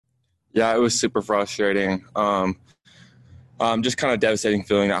Yeah, it was super frustrating. Just kind of devastating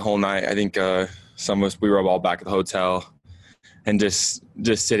feeling that whole night. I think some of us we were all back at the hotel and just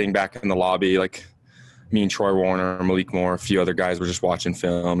sitting back in the lobby, like me and Troy Warner, Malik Moore, a few other guys were just watching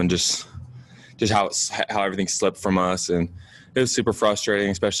film and just how everything slipped from us, and it was super frustrating,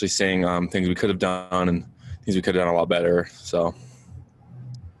 especially seeing things we could have done and things we could have done a lot better. So.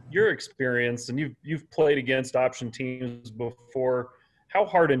 Your experience, and you've played against option teams before. How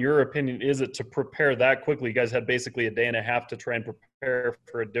hard, in your opinion, is it to prepare that quickly? You guys had basically a day and a half to try and prepare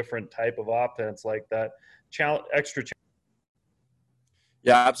for a different type of offense like that. Extra.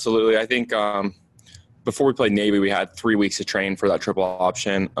 Yeah, absolutely. I think before we played Navy, we had 3 weeks to train for that triple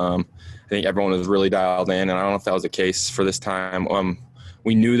option. I think everyone was really dialed in, and I don't know if that was the case for this time.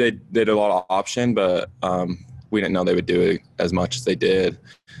 We knew they did a lot of option, but we didn't know they would do it as much as they did.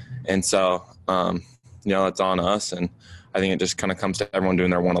 And so, it's on us. And I think it just kind of comes to everyone doing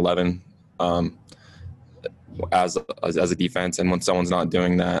their 111 as a defense. And when someone's not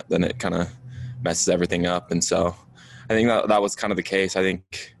doing that, then it kind of messes everything up. And so I think that was kind of the case. I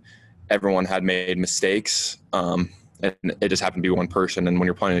think everyone had made mistakes, and it just happened to be one person. And when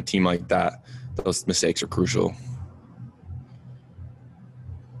you're playing a team like that, those mistakes are crucial.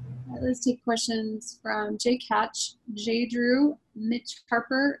 Let's take questions from Jake Hatch, Jay Drew, Mitch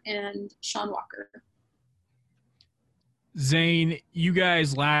Harper, and Sean Walker. Zayne, you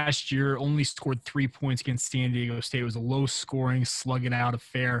guys last year only scored 3 points against San Diego State. It was a low-scoring, slugging-out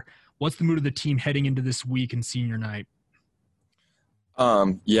affair. What's the mood of the team heading into this week and senior night?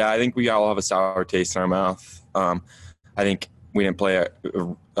 Yeah, I think we all have a sour taste in our mouth. I think we didn't play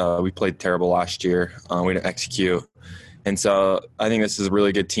we played terrible last year. We didn't execute. And so I think this is a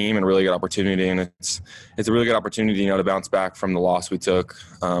really good team and a really good opportunity, and it's a really good opportunity, to bounce back from the loss we took.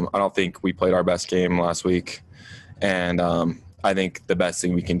 I don't think we played our best game last week, and I think the best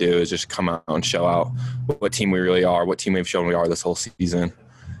thing we can do is just come out and show out what team we really are, what team we've shown we are this whole season.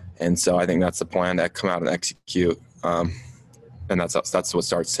 And so I think that's the plan, to come out and execute. And that's what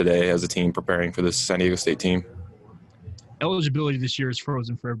starts today as a team preparing for this San Diego State team. Eligibility this year is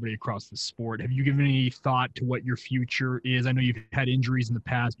frozen for everybody across the sport. Have you given any thought to what your future is? I know you've had injuries in the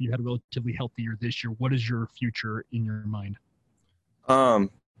past, but you had a relatively healthy year this year. What is your future in your mind? And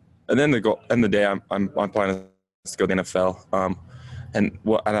then the end of the day, I'm planning to go to the NFL. And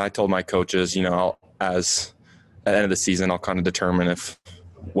I told my coaches, at the end of the season, I'll kind of determine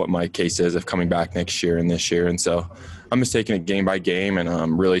what my case is of coming back next year and this year. And so I'm just taking it game by game, and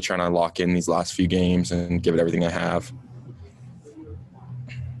I'm really trying to lock in these last few games and give it everything I have.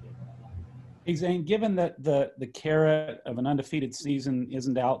 Hey, Zayne, given that the carrot of an undefeated season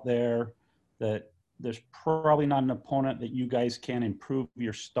isn't out there, that there's probably not an opponent that you guys can improve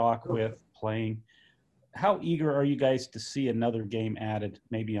your stock with playing, how eager are you guys to see another game added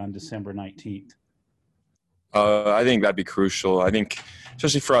maybe on December 19th? I think that'd be crucial. I think,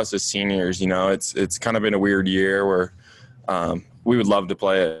 especially for us as seniors, it's kind of been a weird year where we would love to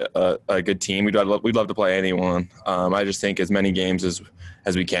play a good team. We'd love to play anyone. I just think as many games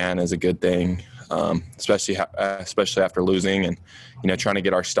as we can is a good thing, especially after losing and trying to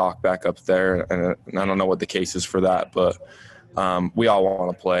get our stock back up there. And I don't know what the case is for that, but we all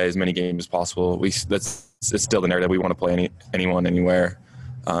want to play as many games as possible. It's still the narrative. We want to play anyone, anywhere,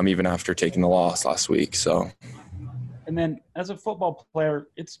 even after taking the loss last week. So. And then as a football player,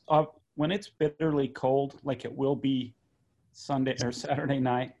 it's when it's bitterly cold, like it will be Sunday or Saturday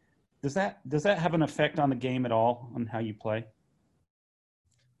night. Does that have an effect on the game at all, on how you play?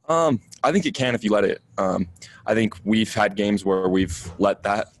 I think it can if you let it. I think we've had games where we've let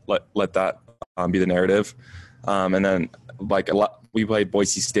that be the narrative, and then we played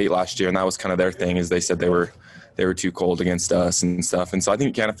Boise State last year, and that was kind of their thing, is they said they were too cold against us and stuff. And so I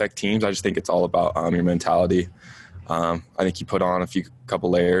think it can affect teams. I just think it's all about your mentality. I think you put on a couple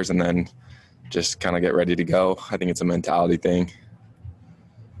layers and then just kind of get ready to go. I think it's a mentality thing.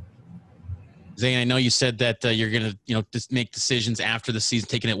 Zayne, I know you said that you're going to, just make decisions after the season,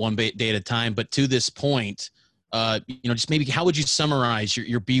 taking it one day at a time. But to this point, just maybe how would you summarize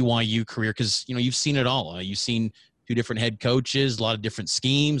your BYU career? Because, you've seen it all. You've seen two different head coaches, a lot of different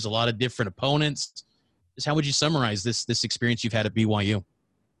schemes, a lot of different opponents. Just how would you summarize this experience you've had at BYU?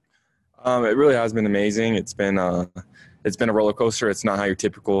 It really has been amazing. It's been a roller coaster. It's not how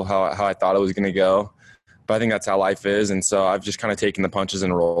I thought it was going to go. But I think that's how life is, and so I've just kind of taken the punches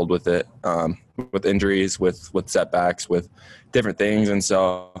and rolled with it, with injuries, with setbacks, with different things. And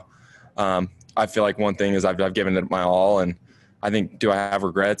so I feel like one thing is I've given it my all, and I think, do I have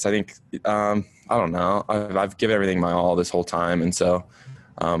regrets? I think I don't know. I've given everything my all this whole time, and so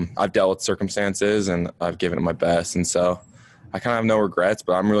I've dealt with circumstances, and I've given it my best. And so I kind of have no regrets,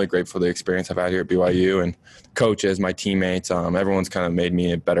 but I'm really grateful for the experience I've had here at BYU, and coaches, my teammates, everyone's kind of made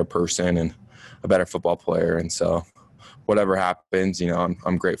me a better person and a better football player. And so whatever happens, you know,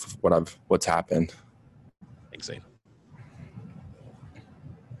 I'm grateful for what's happened. Thanks, Zayne.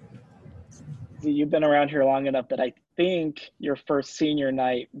 You've been around here long enough that I think your first senior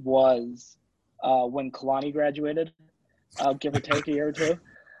night was when Kalani graduated, give or take a year or two.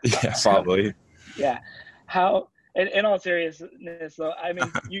 Yeah, probably. Yeah. How, in all seriousness, though, I mean,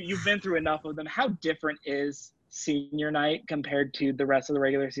 you've been through enough of them. How different is senior night compared to the rest of the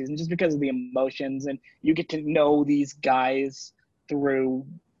regular season, just because of the emotions, and you get to know these guys through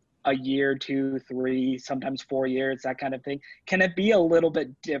a year, 2, 3, sometimes 4 years, that kind of thing? Can it be a little bit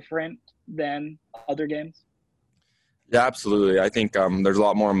different than other games? Yeah, absolutely. I think there's a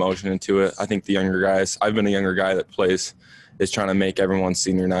lot more emotion into it. I think the younger guys, I've been a younger guy that plays, is trying to make everyone's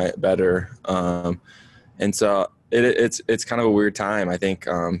senior night better. And so it's kind of a weird time. I think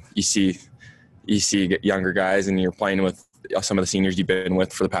you see younger guys and you're playing with some of the seniors you've been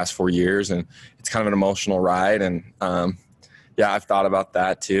with for the past 4 years, and it's kind of an emotional ride. And yeah, I've thought about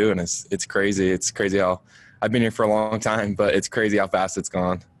that too. And it's crazy. It's crazy how I've been here for a long time, but it's crazy how fast it's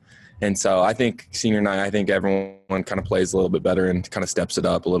gone. And so I think senior night, I think everyone kind of plays a little bit better and kind of steps it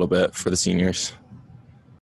up a little bit for the seniors.